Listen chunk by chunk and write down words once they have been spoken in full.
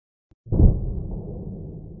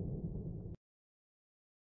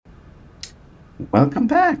Welcome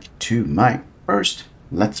back to my first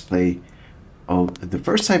Let's Play of the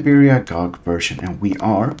first Syberia GOG version, and we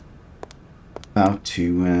are about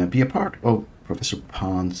to be a part of Professor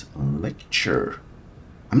Pond's lecture.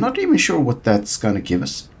 I'm not even sure what that's going to give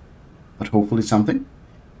us, but hopefully something.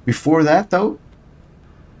 Before that though,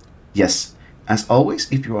 yes, as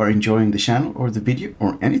always, if you are enjoying the channel or the video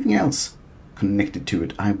or anything else connected to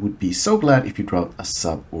it, I would be so glad if you dropped a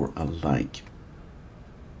sub or a like.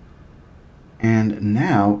 And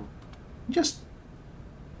now, we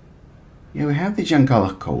have the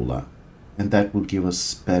Youkol cola, and that will give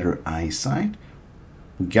us better eyesight.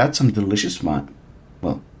 We got some delicious wine,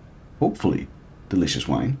 well, hopefully delicious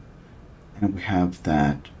wine, and we have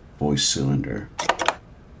that voice cylinder.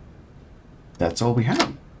 That's all we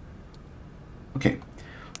have. Okay,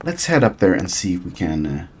 let's head up there and see if we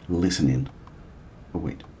can listen in. Oh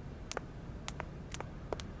wait.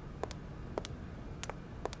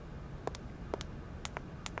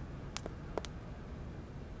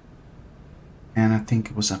 And I think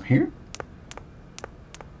it was up here.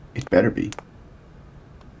 It better be.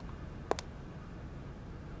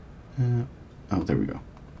 Oh, there we go.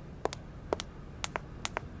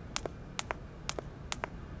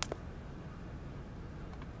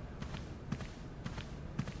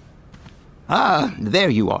 Ah, there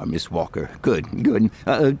you are, Miss Walker. Good, good.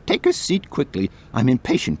 Take a seat quickly. I'm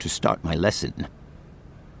impatient to start my lesson.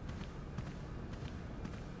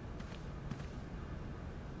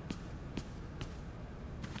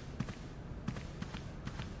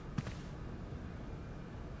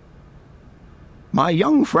 My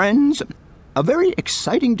young friends, a very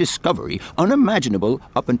exciting discovery, unimaginable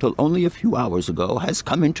up until only a few hours ago, has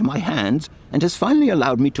come into my hands and has finally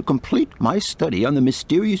allowed me to complete my study on the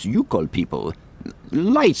mysterious Youkol people.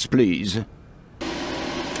 Lights, please.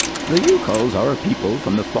 The Youkols are a people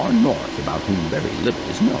from the far north about whom very little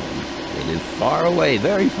is known. They live far away,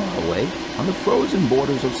 very far away, on the frozen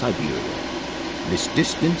borders of Syberia. This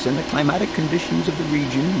distance and the climatic conditions of the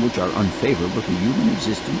region, which are unfavorable to human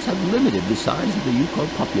existence, have limited the size of the Youkol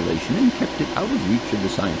population and kept it out of reach of the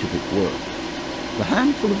scientific world. The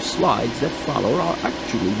handful of slides that follow are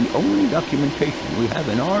actually the only documentation we have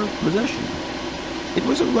in our possession. It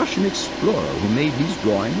was a Russian explorer who made these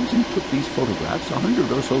drawings and took these photographs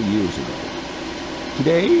 100 or so years ago.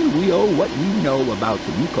 Today, we owe what we know about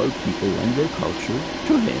the Youkol people and their culture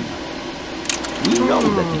to him. We know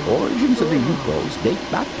that the origins of the Youkols date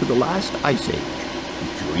back to the last Ice Age. And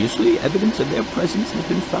curiously, evidence of their presence has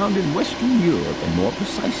been found in Western Europe, and more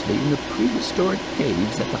precisely in the prehistoric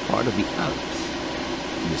caves at the heart of the Alps.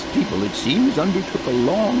 This people, it seems, undertook a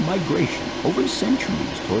long migration over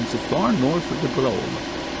centuries towards the far north of the globe.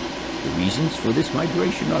 The reasons for this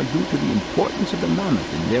migration are due to the importance of the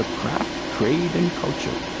mammoth in their craft, trade, and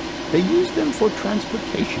culture. They used them for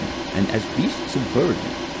transportation and as beasts of burden.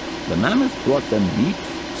 The mammoth brought them meat,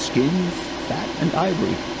 skins, fat, and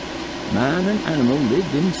ivory. Man and animal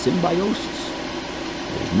lived in symbiosis.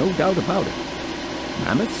 There's no doubt about it.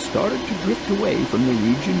 Mammoths started to drift away from the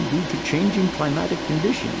region due to changing climatic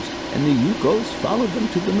conditions, and the Youkols followed them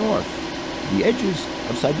to the north, to the edges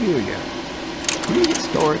of Syberia.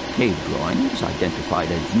 Prehistoric cave drawings,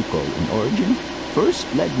 identified as Youkol in origin, first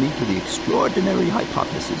led me to the extraordinary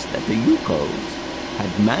hypothesis that the Youkols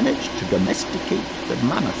had managed to domesticate the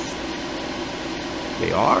mammoth.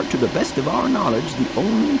 They are, to the best of our knowledge, the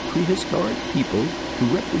only prehistoric people to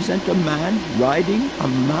represent a man riding a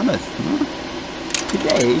mammoth.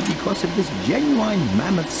 Today, because of this genuine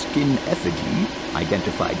mammoth skin effigy,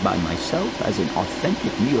 identified by myself as an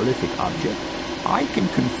authentic Neolithic object, I can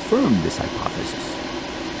confirm this hypothesis.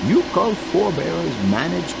 Youkol forebears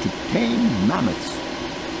managed to tame mammoths.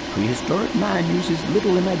 Prehistoric man uses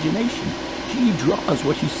little imagination. He draws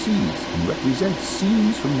what he sees and represents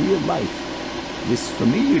scenes from real life. This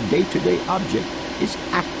familiar day-to-day object is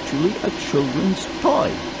actually a children's toy.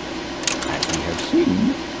 As we have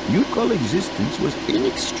seen, Youkol existence was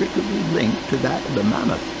inextricably linked to that of the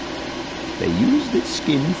mammoth. They used its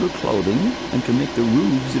skin for clothing and to make the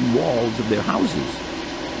roofs and walls of their houses.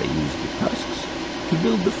 They used the tusks to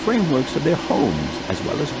build the frameworks of their homes, as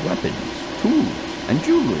well as weapons, tools, and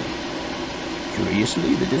jewelry.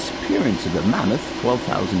 Curiously, the disappearance of the mammoth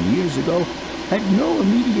 12,000 years ago had no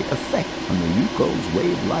immediate effect on the Youkol's way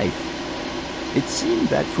of life. It seemed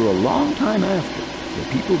that for a long time after, the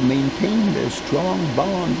people maintained their strong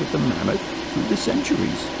bond with the mammoth through the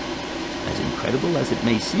centuries. As incredible as it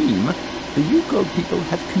may seem, the Youkol people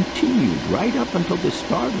have continued right up until the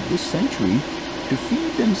start of this century to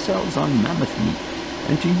feed themselves on mammoth meat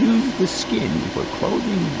and to use the skin for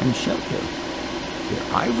clothing and shelter.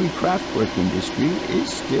 Their ivory craftwork industry is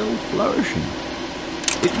still flourishing.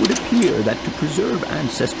 It would appear that to preserve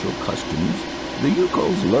ancestral customs, the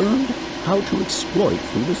Youkols learned how to exploit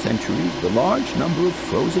through the centuries the large number of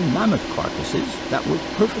frozen mammoth carcasses that were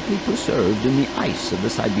perfectly preserved in the ice of the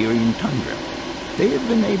Siberian tundra. They have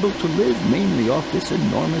been able to live mainly off this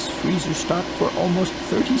enormous freezer stock for almost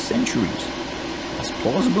 30 centuries. As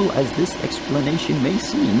plausible as this explanation may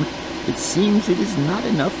seem, it seems it is not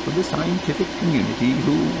enough for the scientific community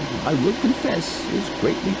who, I will confess, is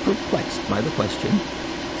greatly perplexed by the question.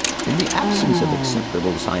 In the absence of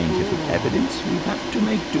acceptable scientific evidence, we have to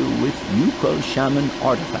make do with Youkol shaman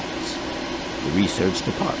artifacts. The research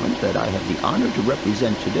department that I have the honor to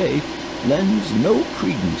represent today lends no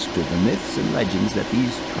credence to the myths and legends that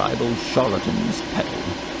these tribal charlatans peddle.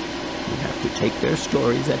 We have to take their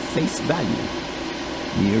stories at face value,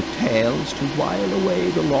 mere tales to while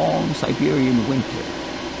away the long Siberian winter.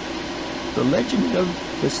 The legend of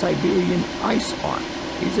the Siberian ice ark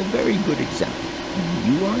is a very good example,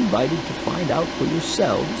 and you are invited to find out for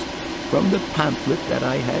yourselves from the pamphlet that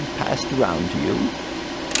I had passed around to you.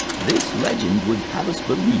 This legend would have us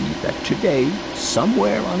believe that today,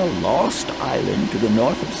 somewhere on a lost island to the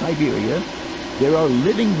north of Syberia, there are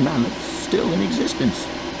living mammoths still in existence,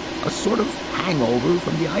 a sort of hangover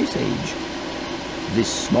from the Ice Age. This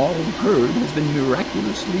small herd has been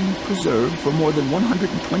miraculously preserved for more than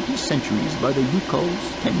 120 centuries by the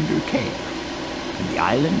Youkol's tender care, and the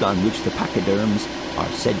island on which the pachyderms are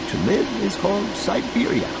said to live is called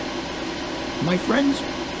Syberia. My friends,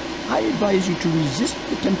 I advise you to resist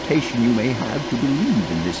the temptation you may have to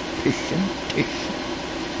believe in this pish and tish.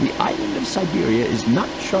 The island of Syberia is not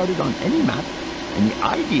charted on any map, and the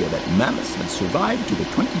idea that mammoths have survived to the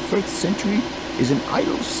 21st century is an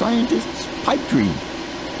idle scientist's pipe dream.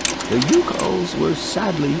 The Youkols were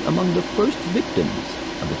sadly among the first victims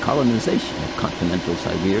of the colonization of continental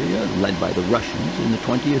Syberia led by the Russians in the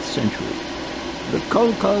 20th century. The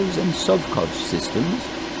Kolkhoz and Sovkhoz systems,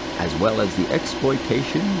 as well as the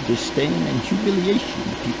exploitation, disdain, and humiliation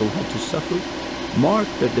the people had to suffer,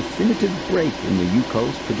 marked a definitive break in the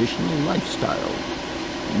Youkol's traditional lifestyle.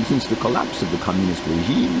 Since the collapse of the communist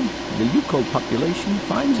regime, the Youkol population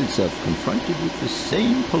finds itself confronted with the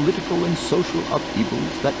same political and social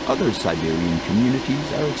upheavals that other Siberian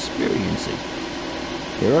communities are experiencing.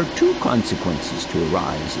 There are two consequences to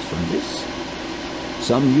arise from this.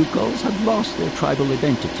 Some Youkols have lost their tribal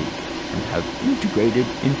identity and have integrated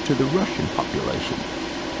into the Russian population.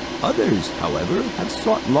 Others, however, have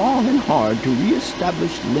sought long and hard to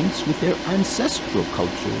re-establish links with their ancestral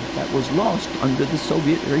culture that was lost under the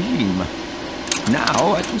Soviet regime.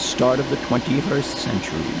 Now, at the start of the 21st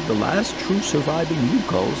century, the last true surviving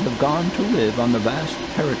Youkols have gone to live on the vast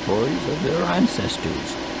territories of their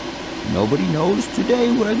ancestors. Nobody knows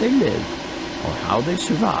today where they live or how they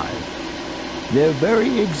survive. Their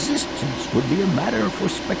very existence would be a matter for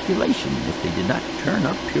speculation if they did not turn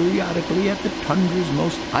up periodically at the tundra's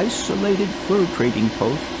most isolated fur trading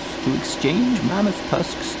posts to exchange mammoth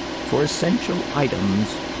tusks for essential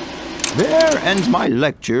items. There ends my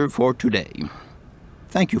lecture for today.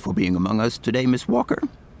 Thank you for being among us today, Miss Walker.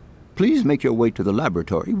 Please make your way to the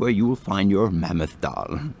laboratory where you will find your mammoth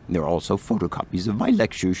doll. There are also photocopies of my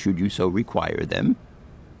lectures should you so require them.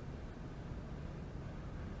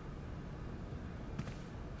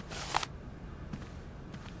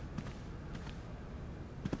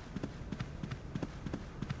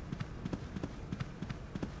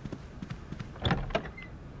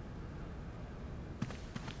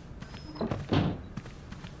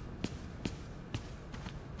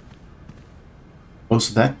 Oh,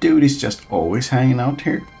 so that dude is just always hanging out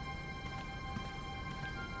here?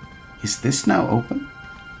 Is this now open?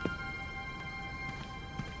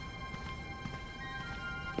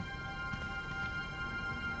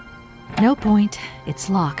 No point. It's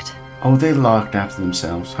locked. Oh, they locked after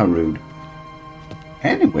themselves. How rude.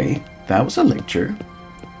 Anyway, that was a lecture.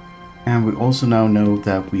 And we also now know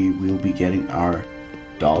that we will be getting our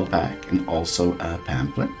doll back and also a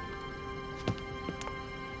pamphlet.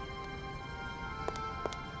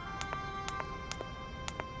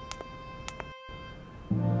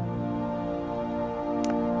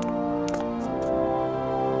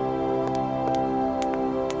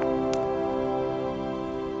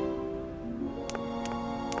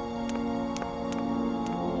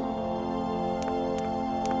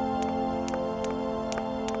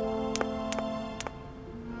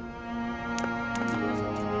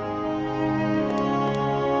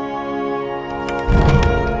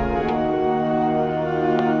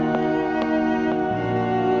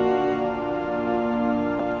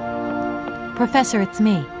 Professor, it's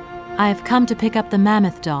me. I've come to pick up the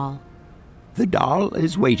mammoth doll. The doll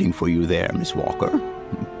is waiting for you there, Miss Walker.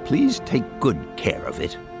 Please take good care of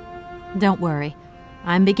it. Don't worry.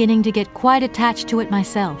 I'm beginning to get quite attached to it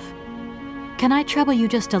myself. Can I trouble you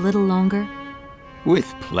just a little longer? With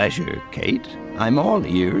pleasure, Kate. I'm all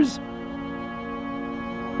ears.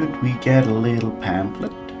 Could we get a little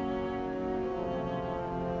pamphlet?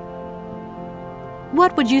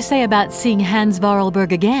 What would you say about seeing Hans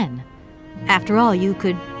Vorarlberg again? After all, you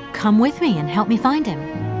could come with me and help me find him.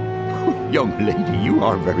 Young lady, you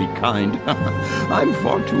are very kind. I'm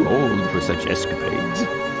far too old for such escapades.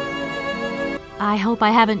 I hope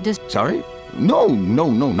I haven't just... Sorry? No,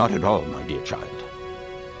 not at all, my dear child.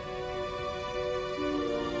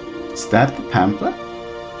 Is that the pamphlet?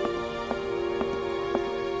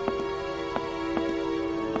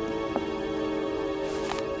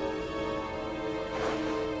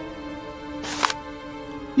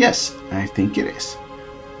 Yes, I think it is.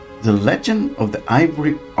 The Legend of the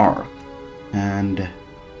Ivory Ark. And...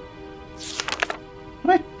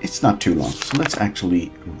 right, it's not too long, so let's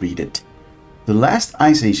actually read it. The last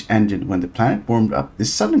ice age ended when the planet warmed up.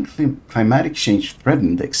 This sudden climatic change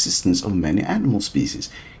threatened the existence of many animal species,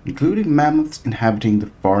 including mammoths inhabiting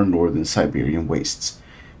the far northern Siberian wastes.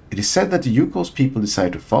 It is said that the Youkol's people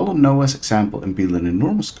decided to follow Noah's example and build an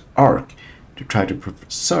enormous ark to try to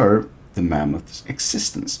preserve the mammoth's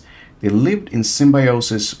existence. They lived in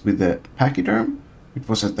symbiosis with the pachyderm, which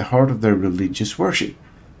was at the heart of their religious worship.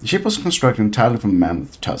 The ship was constructed entirely from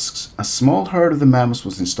mammoth tusks. A small herd of the mammoths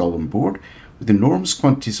was installed on board with enormous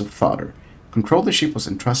quantities of fodder. Control of the ship was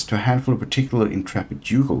entrusted to a handful of particularly intrepid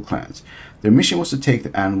Youkol clans. Their mission was to take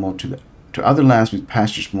the animal to other lands with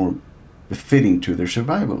pastures more befitting to their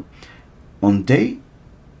survival. One day,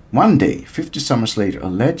 50 summers later, a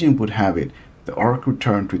legend would have it, the ark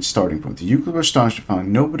returned to its starting point. The Youkol were astonished to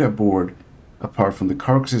find nobody aboard apart from the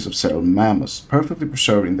carcasses of several mammoths, perfectly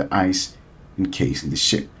preserved in the ice encasing the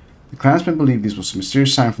ship. The clansmen believed this was a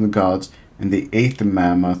mysterious sign from the gods, and they ate the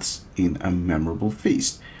mammoths in a memorable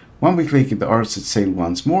feast. 1 week later, the ark set sail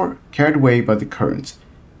once more, carried away by the currents.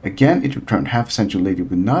 Again, it returned half a century later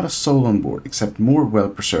with not a soul on board, except more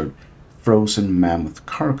well-preserved, frozen mammoth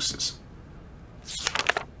carcasses.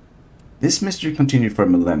 This mystery continued for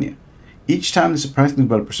millennia. Each time the surprisingly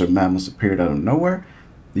well-preserved mammoths appeared out of nowhere,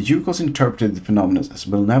 the Youkols interpreted the phenomenon as a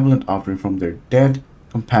malevolent offering from their dead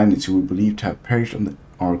companions who were believed to have perished on the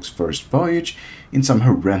ark's first voyage in some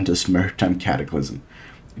horrendous maritime cataclysm.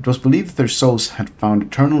 It was believed that their souls had found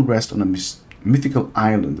eternal rest on a mythical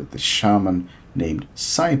island that the shaman named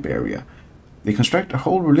Syberia. They construct a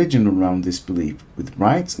whole religion around this belief, with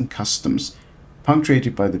rites and customs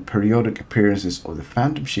punctuated by the periodic appearances of the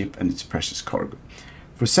phantom ship and its precious cargo.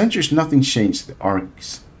 For centuries, nothing changed the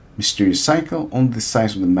ark's mysterious cycle, only the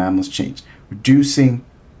size of the mammoths changed, reducing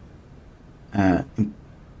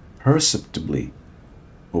imperceptibly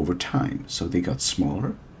over time, so they got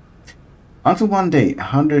smaller. Until one day,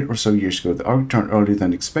 100 or so years ago, the ark returned earlier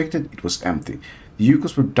than expected. It was empty. The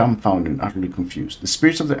Youkols were dumbfounded and utterly confused. The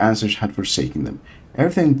spirits of their ancestors had forsaken them.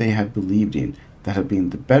 Everything they had believed in, that had been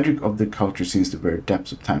the bedrock of their culture since the very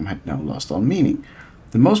depths of time, had now lost all meaning.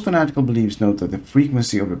 The most fanatical believers note that the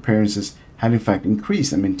frequency of appearances had in fact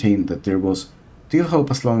increased, and maintained that there was still hope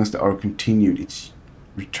as long as the ark continued its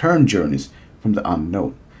return journeys from the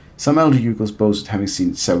unknown. Some elder Youkols boasted having seen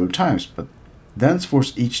it several times, but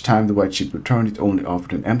thenceforth each time the white ship returned, it only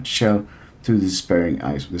offered an empty shell to the despairing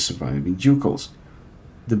eyes of the surviving Youkols.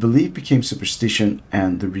 The belief became superstition,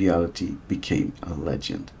 and the reality became a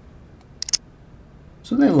legend.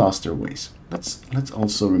 So they lost their ways. Let's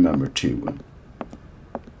also remember to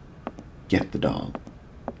get the doll.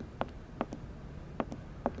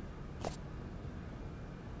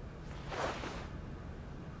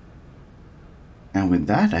 And with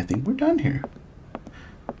that, I think we're done here.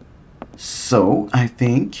 So, I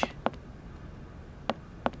think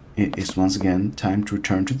it is once again time to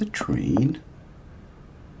return to the train.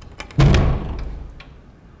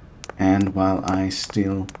 And while I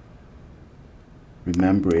still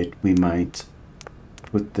remember it, we might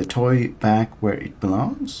put the toy back where it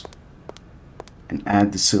belongs and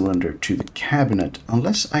add the cylinder to the cabinet,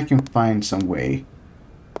 unless I can find some way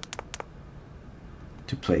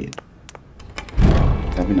to play it.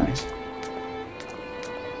 That'd be nice.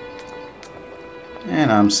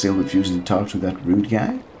 And I'm still refusing to talk to that rude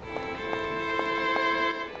guy.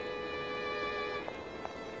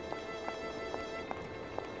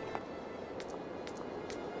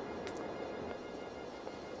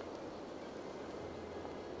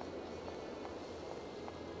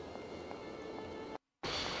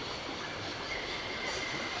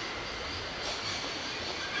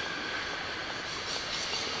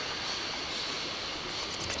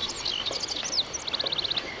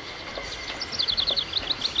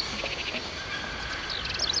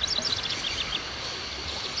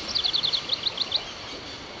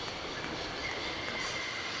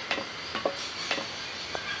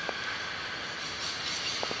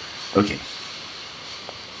 Okay.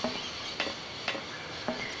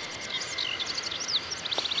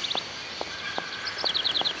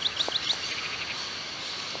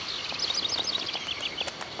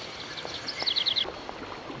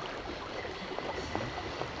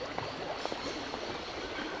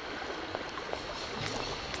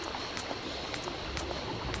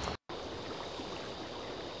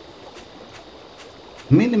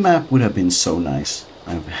 Minimap would have been so nice.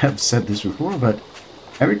 I have said this before, but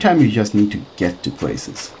every time you just need to get to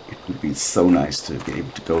places, it would be so nice to be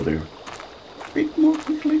able to go there a bit more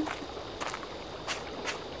quickly.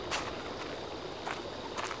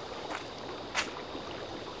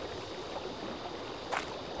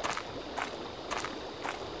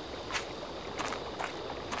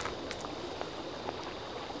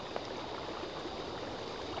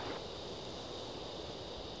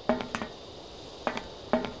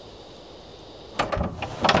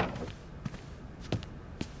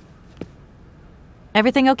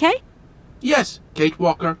 Everything okay? Yes, Kate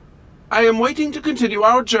Walker. I am waiting to continue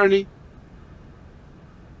our journey.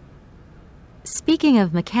 Speaking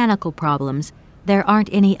of mechanical problems, there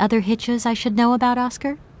aren't any other hitches I should know about,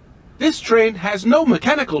 Oscar? This train has no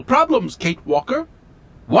mechanical problems, Kate Walker.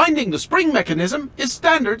 Winding the spring mechanism is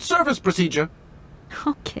standard service procedure.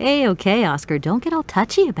 Okay, Oscar. Don't get all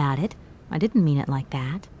touchy about it. I didn't mean it like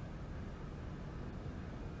that.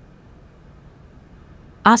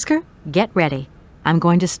 Oscar, get ready. I'm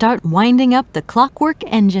going to start winding up the clockwork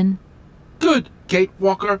engine. Good, Kate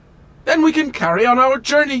Walker. Then we can carry on our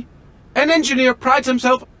journey. An engineer prides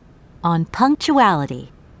himself on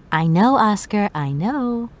punctuality. I know, Oscar, I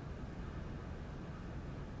know.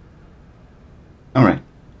 All right.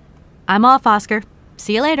 I'm off, Oscar.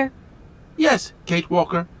 See you later. Yes, Kate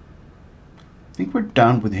Walker. I think we're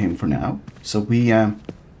done with him for now. So we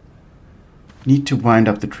need to wind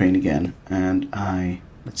up the train again. And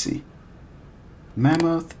let's see.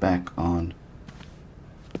 Mammoth back on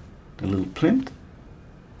the little plinth.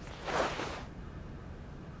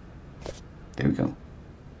 There we go.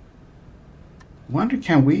 Wonder,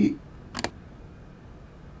 can we...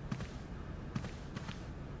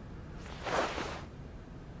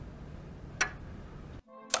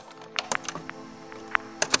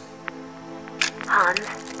 Hans,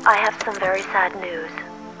 I have some very sad news.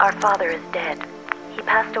 Our father is dead. He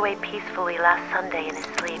passed away peacefully last Sunday in his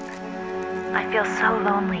sleep. I feel so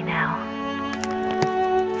lonely now.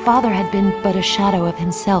 Father had been but a shadow of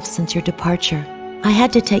himself since your departure. I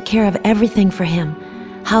had to take care of everything for him.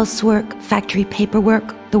 Housework, factory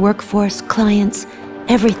paperwork, the workforce, clients,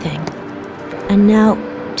 everything. And now,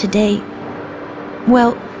 today,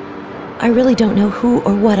 well, I really don't know who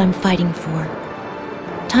or what I'm fighting for.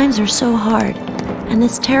 Times are so hard, and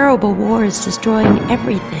this terrible war is destroying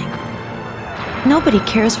everything. Nobody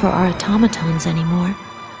cares for our automatons anymore.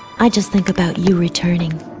 I just think about you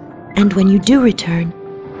returning. And when you do return,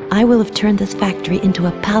 I will have turned this factory into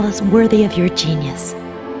a palace worthy of your genius.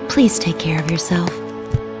 Please take care of yourself.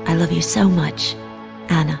 I love you so much,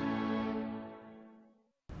 Anna.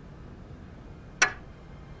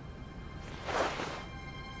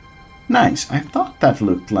 Nice. I thought that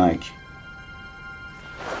looked like...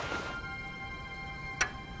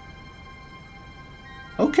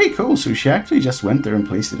 Okay, cool. So she actually just went there and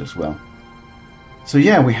placed it as well. So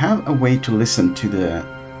yeah, we have a way to listen to the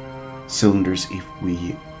cylinders if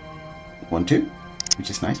we want to,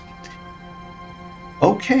 which is nice.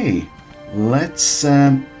 Okay, let's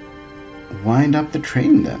wind up the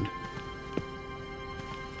train then.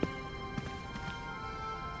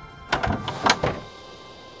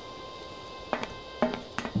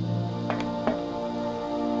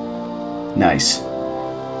 Nice.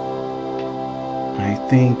 I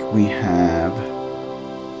think we have...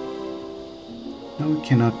 No, we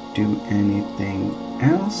cannot do anything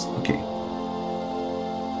else. Okay.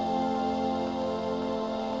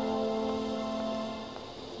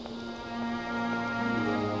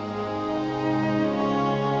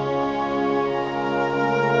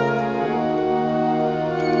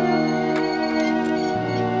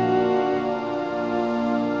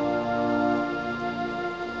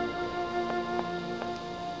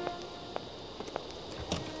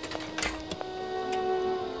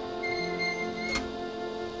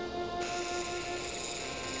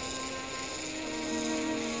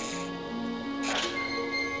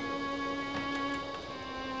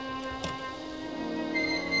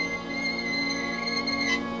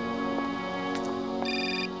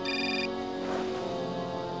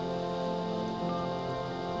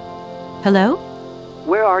 Hello?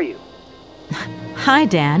 Where are you? Hi,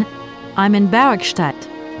 Dan. I'm in Barrockstadt.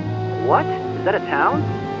 What? Is that a town?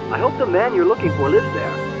 I hope the man you're looking for lives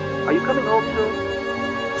there. Are you coming home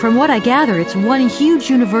soon? From what I gather, it's one huge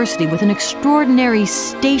university with an extraordinary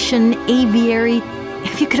station aviary.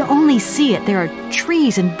 If you could only see it, there are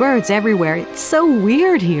trees and birds everywhere. It's so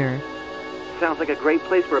weird here. Sounds like a great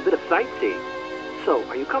place for a bit of sightseeing. So,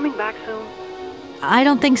 are you coming back soon? I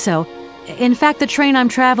don't think so. In fact, the train I'm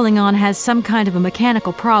traveling on has some kind of a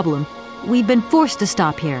mechanical problem. We've been forced to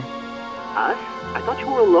stop here. Us? I thought you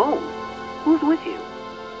were alone. Who's with you?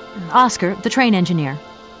 Oscar, the train engineer.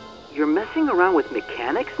 You're messing around with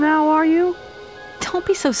mechanics now, are you? Don't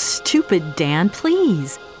be so stupid, Dan,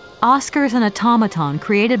 please. Oscar is an automaton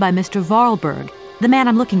created by Mr. Vorarlberg, the man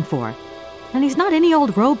I'm looking for. And he's not any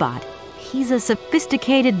old robot. He's a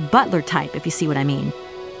sophisticated butler type, if you see what I mean.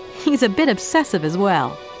 He's a bit obsessive as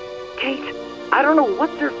well. Kate, I don't know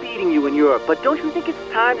what they're feeding you in Europe, but don't you think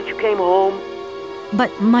it's time that you came home?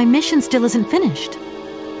 But my mission still isn't finished.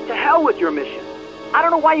 To hell with your mission. I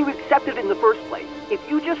don't know why you accepted it in the first place. If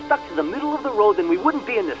you just stuck to the middle of the road, then we wouldn't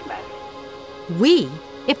be in this mess. We?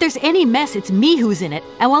 If there's any mess, it's me who's in it.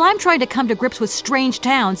 And while I'm trying to come to grips with strange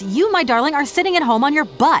towns, you, my darling, are sitting at home on your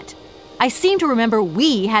butt. I seem to remember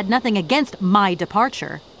we had nothing against my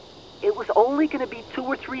departure. It was only going to be 2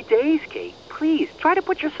 or 3 days, Kate. Please, try to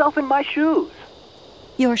put yourself in my shoes.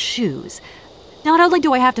 Your shoes. Not only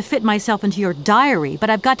do I have to fit myself into your diary, but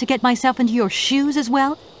I've got to get myself into your shoes as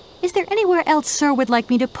well? Is there anywhere else Sir would like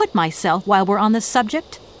me to put myself while we're on this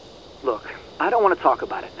subject? Look, I don't want to talk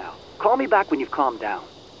about it now. Call me back when you've calmed down.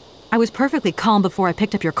 I was perfectly calm before I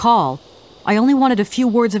picked up your call. I only wanted a few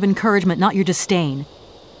words of encouragement, not your disdain.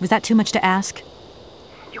 Was that too much to ask?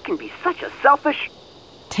 You can be such a selfish...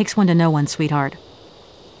 Takes one to know one, sweetheart.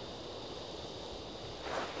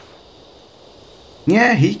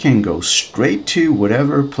 Yeah, he can go straight to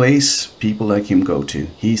whatever place people like him go to.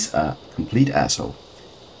 He's a complete asshole.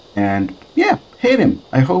 And yeah, hate him.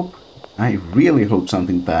 I really hope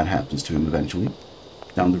something bad happens to him eventually,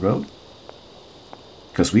 down the road.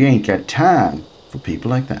 Because we ain't got time for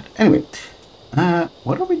people like that. Anyway,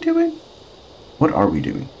 what are we doing? What are we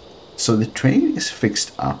doing? So the train is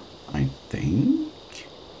fixed up, I think.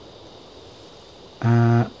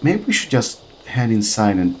 Maybe we should just head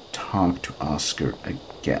inside and talk to Oscar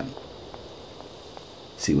again.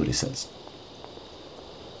 See what he says.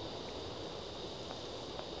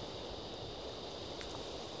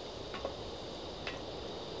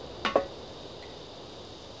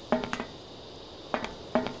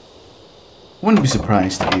 Wouldn't be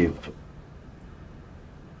surprised if...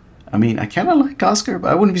 I mean, I kind of like Oscar,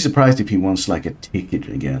 but I wouldn't be surprised if he wants like a ticket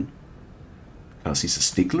again. Because he's a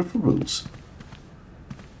stickler for rules.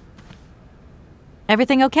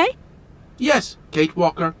 Everything okay? Yes, Kate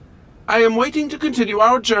Walker. I am waiting to continue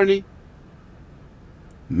our journey.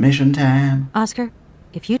 Mission time. Oscar,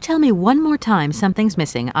 if you tell me one more time something's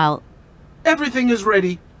missing, I'll... Everything is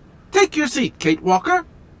ready. Take your seat, Kate Walker.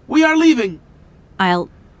 We are leaving. I'll...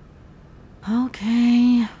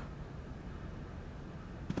 Okay...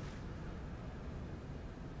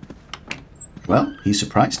 Well, he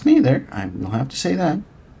surprised me there. I will have to say that.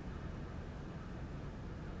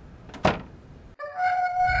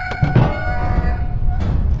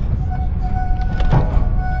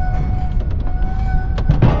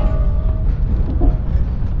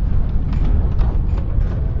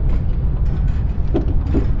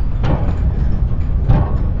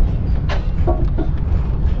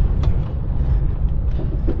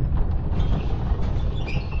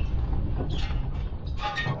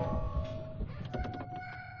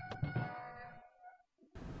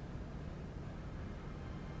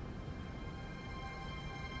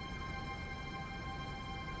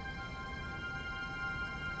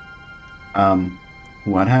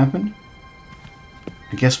 What happened?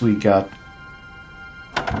 I guess we got...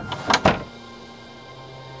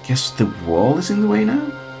 Guess the wall is in the way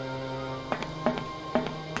now?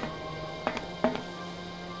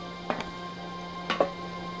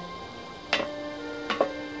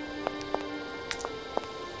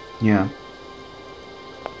 Yeah.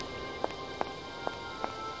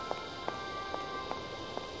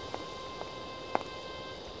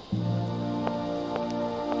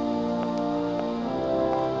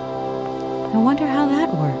 I wonder how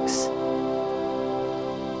that works.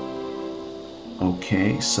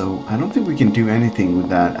 Okay, so I don't think we can do anything with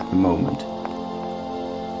that at the moment.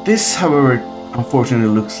 This, however, unfortunately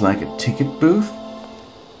looks like a ticket booth.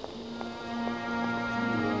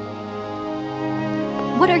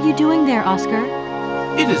 What are you doing there, Oscar?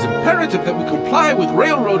 It is imperative that we comply with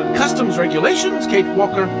railroad and customs regulations, Kate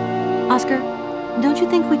Walker. Oscar, don't you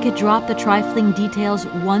think we could drop the trifling details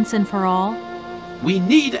once and for all? We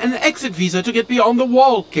need an exit visa to get beyond the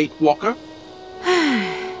wall, Kate Walker.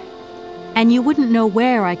 And you wouldn't know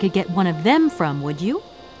where I could get one of them from, would you?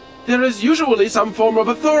 There is usually some form of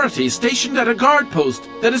authority stationed at a guard post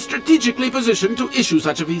that is strategically positioned to issue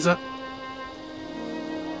such a visa.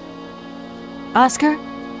 Oscar,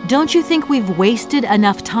 don't you think we've wasted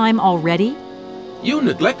enough time already? You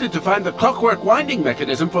neglected to find the clockwork winding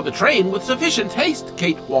mechanism for the train with sufficient haste,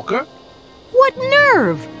 Kate Walker. What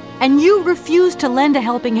nerve! And you refused to lend a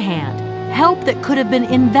helping hand. Help that could have been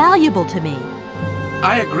invaluable to me.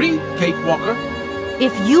 I agree, Kate Walker.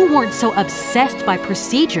 If you weren't so obsessed by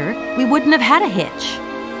procedure, we wouldn't have had a hitch.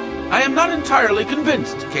 I am not entirely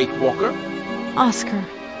convinced, Kate Walker. Oscar,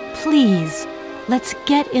 please, let's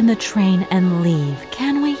get in the train and leave,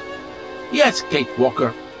 can we? Yes, Kate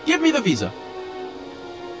Walker. Give me the visa.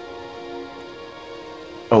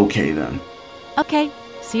 Okay, then. Okay,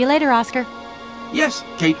 see you later, Oscar. Yes,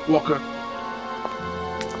 Kate Walker.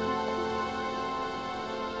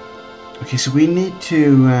 Okay, so we need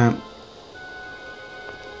to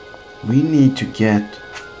get...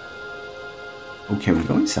 Okay, we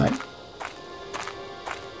go inside.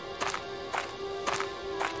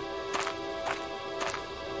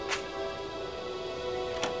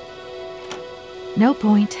 No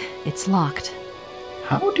point. It's locked.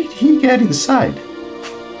 How did he get inside?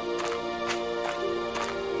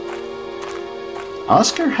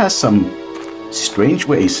 Oscar has some strange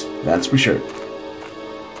ways, that's for sure.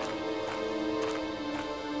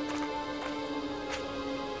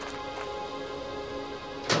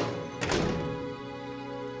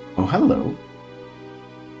 Oh, hello.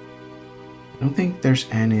 I don't think there's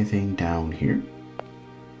anything down here.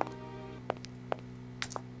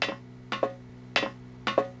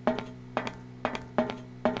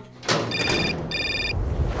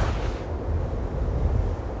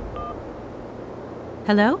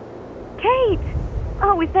 Hello? Kate!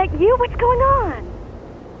 Oh, is that you? What's going on?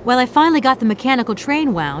 Well, I finally got the mechanical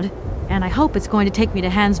train wound, and I hope it's going to take me to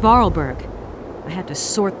Hans Vorarlberg. I had to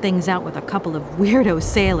sort things out with a couple of weirdo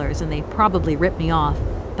sailors, and they probably ripped me off.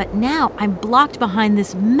 But now I'm blocked behind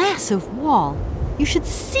this massive wall. You should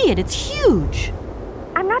see it, it's huge!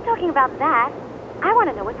 I'm not talking about that. I want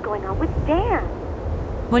to know what's going on with Dan.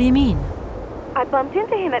 What do you mean? I bumped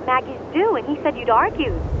into him at Maggie's do, and he said you'd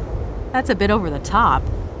argued. That's a bit over the top.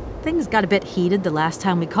 Things got a bit heated the last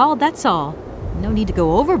time we called, that's all. No need to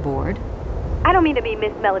go overboard. I don't mean to be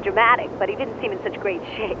Miss Melodramatic, but he didn't seem in such great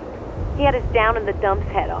shape. He had his down-in-the-dumps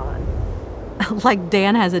head on. Like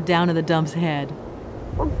Dan has a down-in-the-dumps head.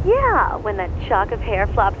 Well, yeah, when that shock of hair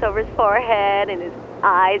flops over his forehead, and his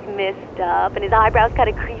eyes mist up, and his eyebrows kind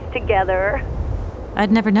of creased together.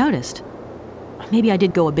 I'd never noticed. Maybe I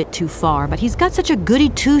did go a bit too far, but he's got such a goody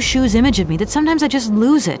two-shoes image of me that sometimes I just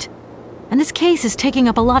lose it. And this case is taking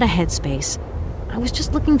up a lot of headspace. I was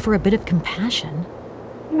just looking for a bit of compassion.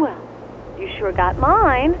 Well, you sure got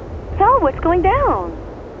mine. So, what's going down?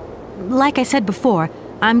 Like I said before,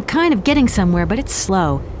 I'm kind of getting somewhere, but it's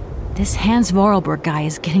slow. This Hans Vorarlberg guy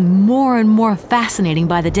is getting more and more fascinating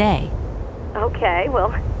by the day. Okay,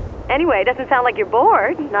 well, anyway, it doesn't sound like you're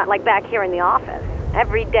bored. Not like back here in the office.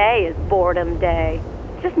 Every day is boredom day.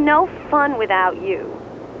 It's just no fun without you.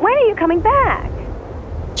 When are you coming back?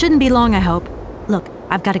 Shouldn't be long, I hope. Look,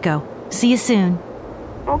 I've got to go. See you soon.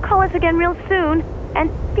 Well, call us again real soon. And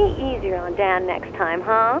be easier on Dan next time,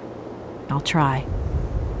 huh? I'll try.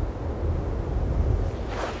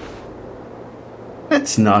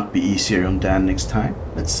 Let's not be easier on Dan next time.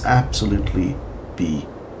 Let's absolutely be,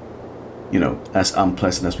 you know, as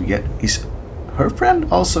unpleasant as we get. Is her friend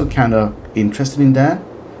also kind of interested in Dan?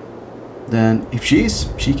 Then if she is,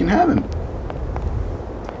 she can have him.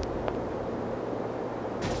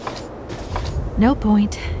 No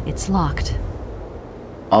point. It's locked.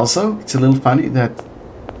 Also, it's a little funny that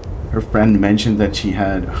her friend mentioned that she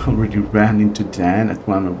had already ran into Dan at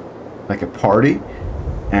one of, like, a party,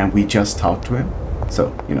 and we just talked to him.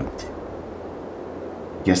 So, you know,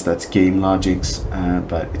 guess that's game logics,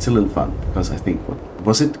 but it's a little fun because I think, what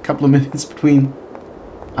was it, a couple of minutes between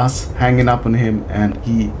us hanging up on him and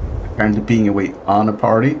he apparently being away on a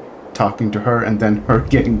party, talking to her, and then her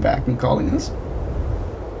getting back and calling us?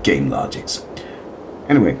 Game logics.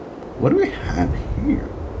 Anyway, what do we have here?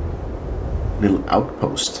 Little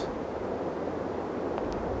outpost.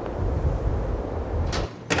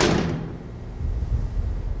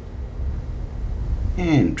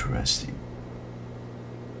 Interesting.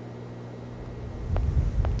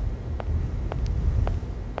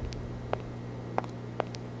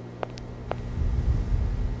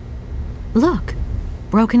 Look,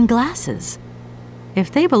 broken glasses.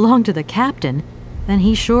 If they belong to the captain, then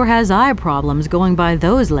he sure has eye problems going by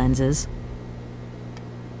those lenses.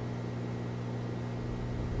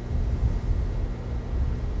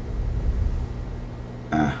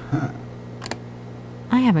 Uh-huh.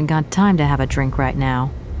 I have haven't got time to have a drink right now.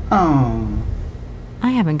 Oh, I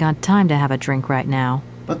haven't got time to have a drink right now.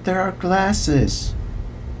 but there are glasses.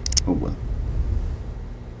 Oh well.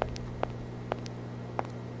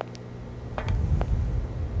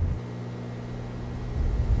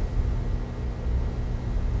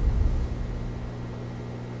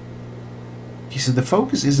 Okay, so the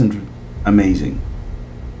focus isn't amazing.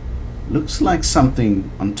 Looks like something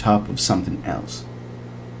on top of something else.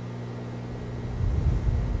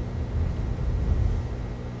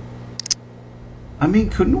 I mean,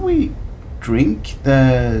 couldn't we drink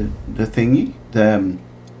the thingy, the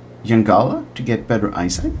Yangala, to get better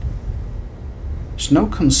eyesight? There's no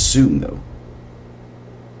consume though.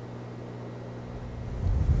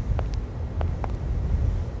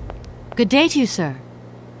 Good day to you, sir.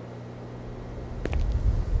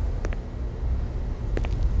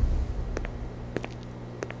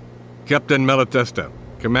 Captain Malatesta,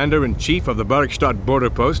 Commander-in-Chief of the Barrockstadt border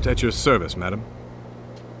post, at your service, madam.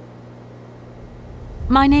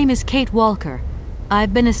 My name is Kate Walker.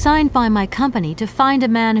 I've been assigned by my company to find a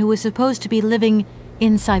man who is supposed to be living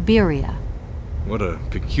in Syberia. What a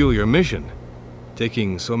peculiar mission,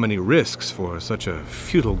 taking so many risks for such a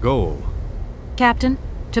futile goal. Captain,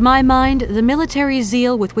 to my mind, the military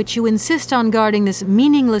zeal with which you insist on guarding this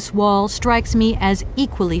meaningless wall strikes me as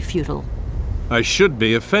equally futile. I should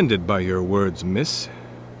be offended by your words, miss,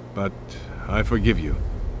 but I forgive you,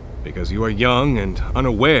 because you are young and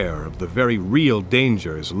unaware of the very real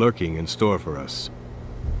dangers lurking in store for us.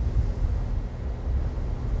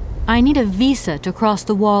 I need a visa to cross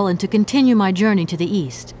the wall and to continue my journey to the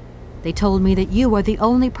east. They told me that you are the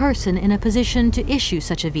only person in a position to issue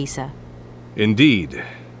such a visa. Indeed,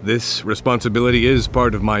 this responsibility is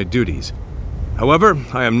part of my duties. However,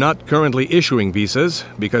 I am not currently issuing visas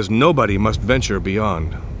because nobody must venture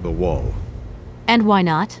beyond the wall. And why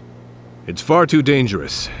not? It's far too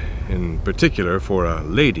dangerous, in particular for a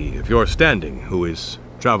lady of your standing who is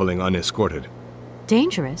traveling unescorted.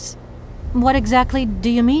 Dangerous? What exactly do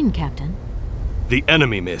you mean, Captain? The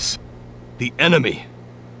enemy, miss. The enemy.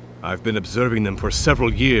 I've been observing them for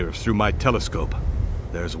several years through my telescope.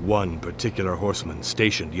 There's one particular horseman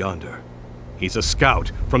stationed yonder. He's a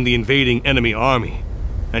scout from the invading enemy army,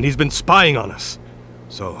 and he's been spying on us.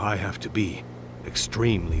 So I have to be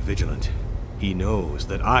extremely vigilant. He knows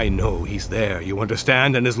that I know he's there, you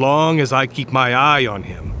understand? And as long as I keep my eye on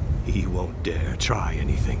him, he won't dare try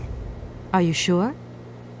anything. Are you sure?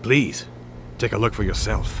 Please, take a look for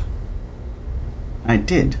yourself. I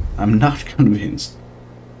did. I'm not convinced.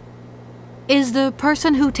 Is the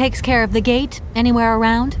person who takes care of the gate anywhere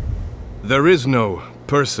around? There is no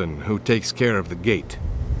person who takes care of the gate.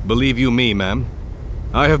 Believe you me, ma'am.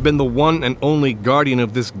 I have been the one and only guardian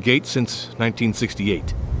of this gate since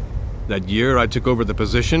 1968. That year I took over the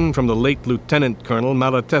position from the late Lieutenant Colonel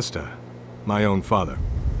Malatesta, my own father.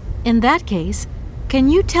 In that case, can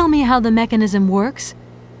you tell me how the mechanism works?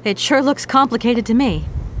 It sure looks complicated to me.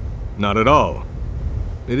 Not at all.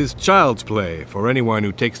 It is child's play for anyone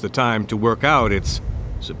who takes the time to work out its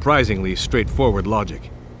surprisingly straightforward logic.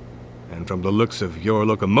 And from the looks of your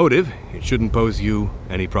locomotive, it shouldn't pose you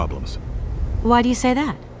any problems. Why do you say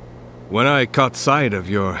that? When I caught sight of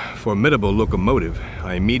your formidable locomotive,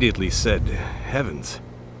 I immediately said, heavens,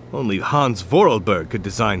 only Hans Vorarlberg could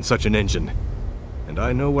design such an engine. And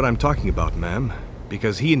I know what I'm talking about, ma'am,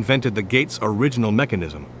 because he invented the gate's original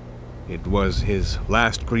mechanism. It was his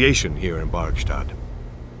last creation here in Barrockstadt.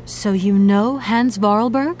 So you know Hans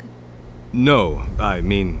Vorarlberg? No, I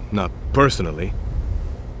mean, not personally.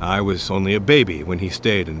 I was only a baby when he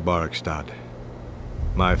stayed in Barrockstadt.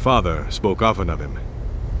 My father spoke often of him,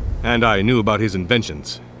 and I knew about his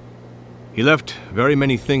inventions. He left very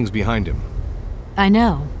many things behind him. I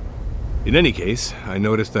know. In any case, I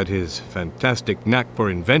noticed that his fantastic knack for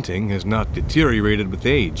inventing has not deteriorated with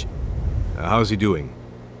age. How's he doing?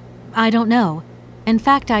 I don't know. In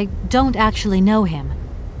fact, I don't actually know him.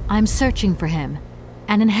 I'm searching for him.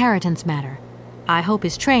 An inheritance matter. I hope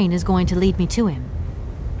his train is going to lead me to him.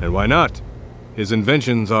 And why not? His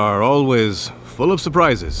inventions are always full of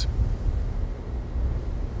surprises.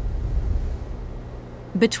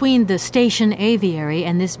 Between the station aviary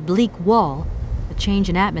and this bleak wall, the change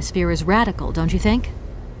in atmosphere is radical, don't you think?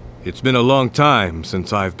 It's been a long time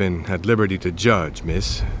since I've been at liberty to judge,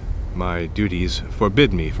 miss. My duties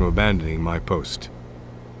forbid me from abandoning my post.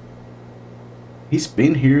 He's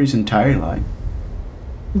been here his entire life.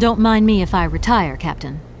 Don't mind me if I retire,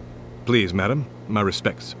 Captain. Please, madam, my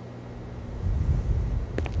respects.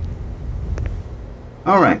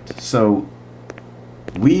 Alright, so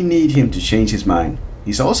we need him to change his mind.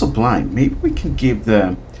 He's also blind. Maybe we can give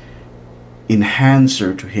the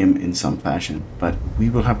enhancer to him in some fashion. But we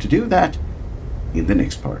will have to do that in the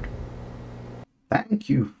next part. Thank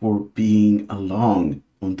you for being along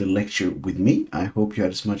on the lecture with me. I hope you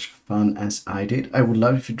had as much fun as I did. I would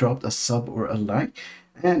love if you dropped a sub or a like,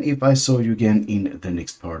 and if I saw you again in the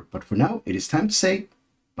next part. But for now, it is time to say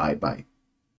bye-bye.